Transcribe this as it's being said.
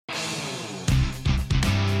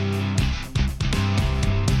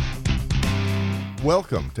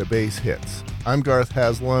Welcome to Base Hits. I'm Garth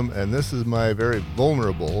Haslam, and this is my very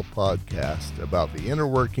vulnerable podcast about the inner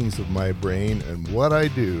workings of my brain and what I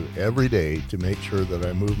do every day to make sure that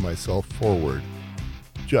I move myself forward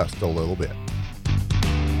just a little bit.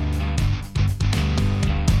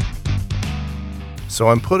 So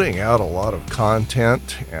I'm putting out a lot of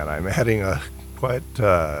content, and I'm adding quite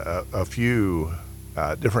a few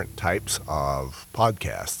different types of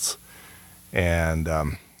podcasts. And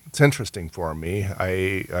it's interesting for me.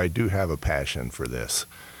 I do have a passion for this.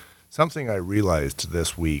 Something I realized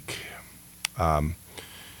this week,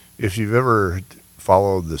 if you've ever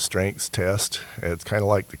followed the strengths test, it's kind of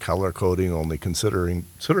like the color coding, only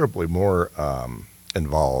considerably more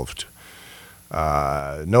involved.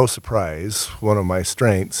 No surprise, one of my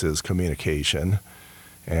strengths is communication,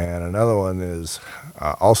 and another one is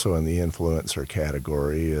also in the influencer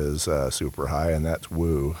category is super high, and that's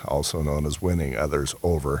woo, also known as winning others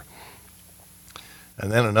over.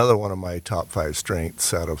 And then another one of my top 5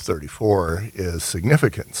 strengths out of 34 is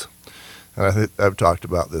significance. And I think I've talked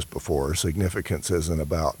about this before. Significance isn't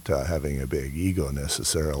about having a big ego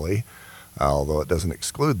necessarily, although it doesn't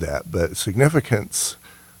exclude that. But significance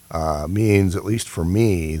means, at least for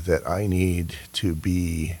me, that I need to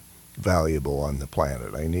be valuable on the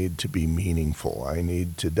planet. I need to be meaningful. I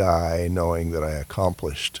need to die knowing that I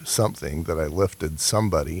accomplished something, that I lifted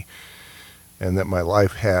somebody, and that my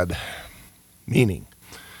life had meaning.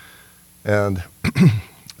 And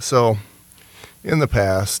so in the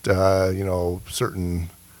past, certain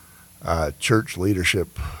church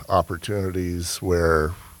leadership opportunities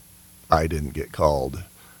where I didn't get called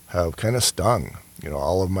have kind of stung.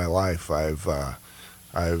 All of my life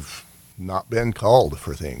I've not been called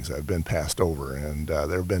for things. I've been passed over, and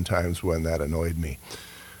there have been times when that annoyed me.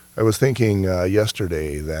 I was thinking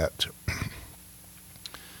yesterday that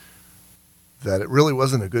it really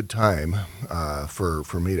wasn't a good time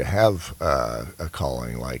for me to have a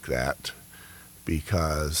calling like that,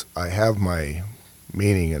 because I have my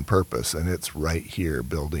meaning and purpose, and it's right here,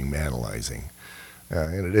 building Manalizing.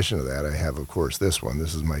 In addition to that, I have, of course, this one.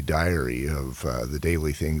 This is my diary of the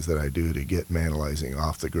daily things that I do to get Manalizing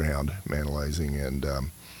off the ground. Manalizing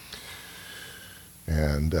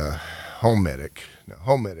and Home Medic. Now,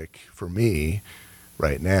 Home Medic, for me,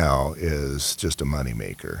 right now, is just a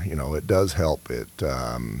moneymaker. It does help. It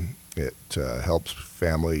helps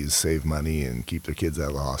families save money and keep their kids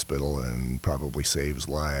out of the hospital, and probably saves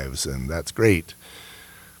lives, and that's great.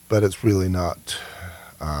 But it's really not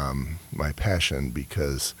my passion,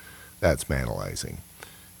 because that's Manalizing.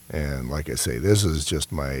 And like I say, this is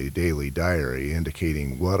just my daily diary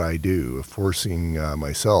indicating what I do, forcing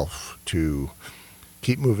myself to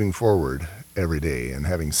keep moving forward every day and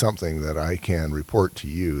having something that I can report to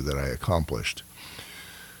you that I accomplished.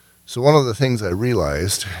 So one of the things I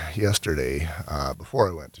realized yesterday before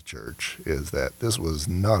I went to church is that this was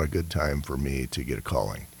not a good time for me to get a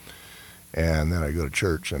calling. And then I go to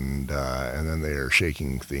church, and then they are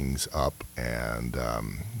shaking things up, and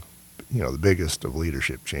the biggest of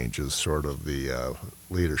leadership changes, sort of the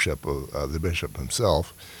leadership of the bishop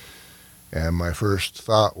himself. And my first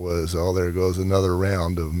thought was, oh, there goes another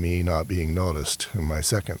round of me not being noticed. And my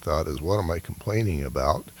second thought is, what am I complaining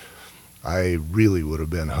about? I really would have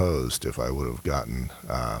been hosed if I would have gotten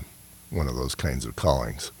one of those kinds of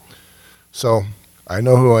callings. So I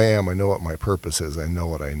know who I am. I know what my purpose is. I know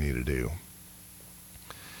what I need to do.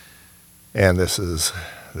 And this is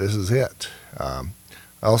it. I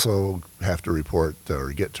also have to report,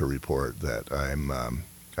 or get to report, that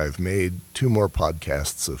I've made 2 more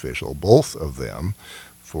podcasts official, both of them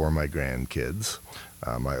for my grandkids,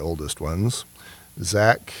 my oldest ones.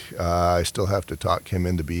 Zach, I still have to talk him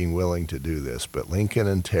into being willing to do this, but Lincoln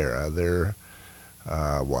and Tara, they're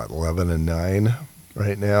 11 and 9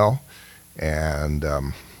 right now, and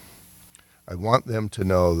I want them to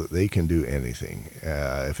know that they can do anything.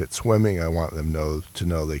 If it's swimming, I want them to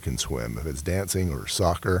know they can swim. If it's dancing or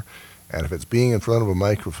soccer, and if it's being in front of a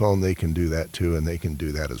microphone, they can do that too, and they can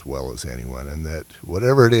do that as well as anyone, and that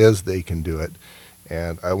whatever it is, they can do it.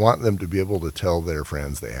 And I want them to be able to tell their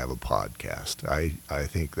friends they have a podcast. I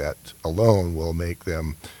think that alone will make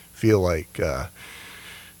them feel like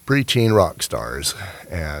preteen rock stars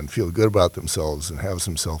and feel good about themselves and have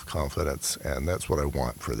some self-confidence, and that's what I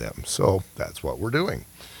want for them. So that's what we're doing.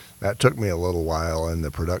 That took me a little while in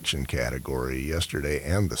the production category yesterday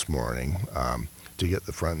and this morning to get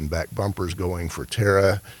the front and back bumpers going for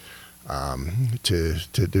Tara, to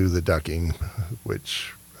do the ducking,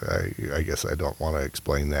 which I guess I don't want to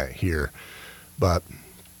explain that here, but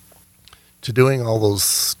to doing all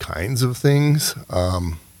those kinds of things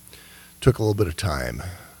took a little bit of time.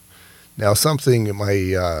 Now, something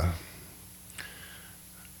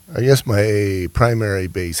I guess my primary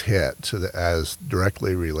base hit as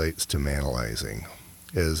directly relates to manalizing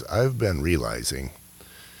is I've been realizing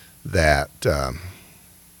that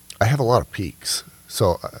I have a lot of peaks.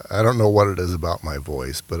 So I don't know what it is about my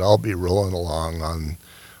voice, but I'll be rolling along on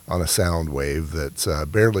a sound wave that's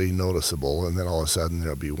barely noticeable, and then all of a sudden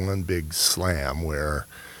there'll be one big slam where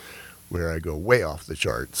I go way off the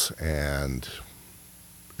charts, and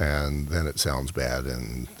then it sounds bad,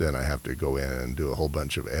 and then I have to go in and do a whole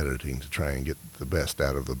bunch of editing to try and get the best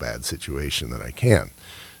out of the bad situation that I can.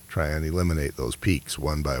 Try and eliminate those peaks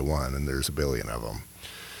one by one, and there's a billion of them.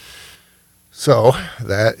 So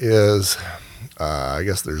that is, I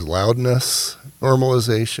guess there's loudness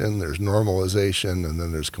normalization, there's normalization, and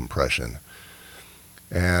then there's compression.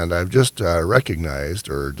 And I've just recognized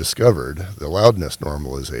or discovered the loudness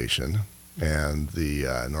normalization and the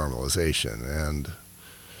normalization and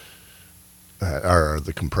or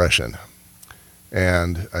the compression.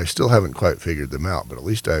 And I still haven't quite figured them out, but at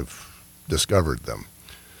least I've discovered them.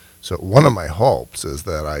 So one of my hopes is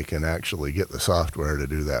that I can actually get the software to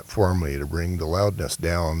do that for me, to bring the loudness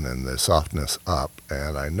down and the softness up.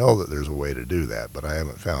 And I know that there's a way to do that, but I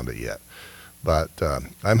haven't found it yet. But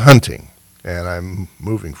I'm hunting, and I'm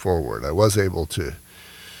moving forward. I was able to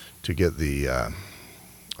get the,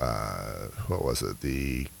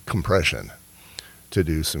 the compression to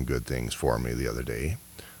do some good things for me the other day.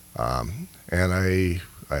 And I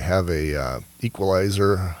have a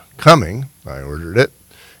equalizer coming. I ordered it.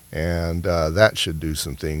 And that should do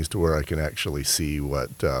some things to where I can actually see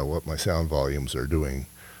what my sound volumes are doing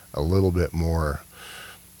a little bit more,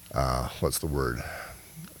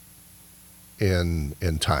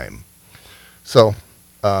 in time. So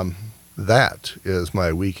that is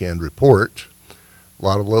my weekend report. A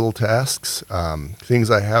lot of little tasks.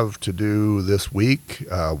 Things I have to do this week.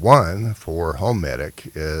 One for Home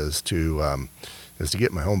Medic is to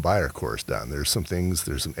get my home buyer course done. There's some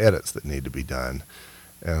edits that need to be done,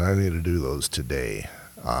 and I need to do those today.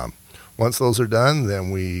 Once those are done,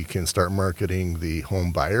 then we can start marketing the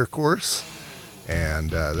home buyer course, and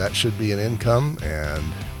that should be an income, and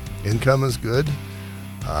income is good.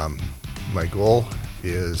 My goal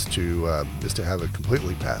is to have a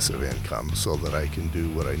completely passive income so that I can do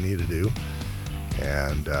what I need to do,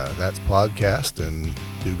 and that's podcast and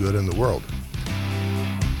do good in the world.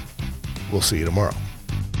 We'll see you tomorrow.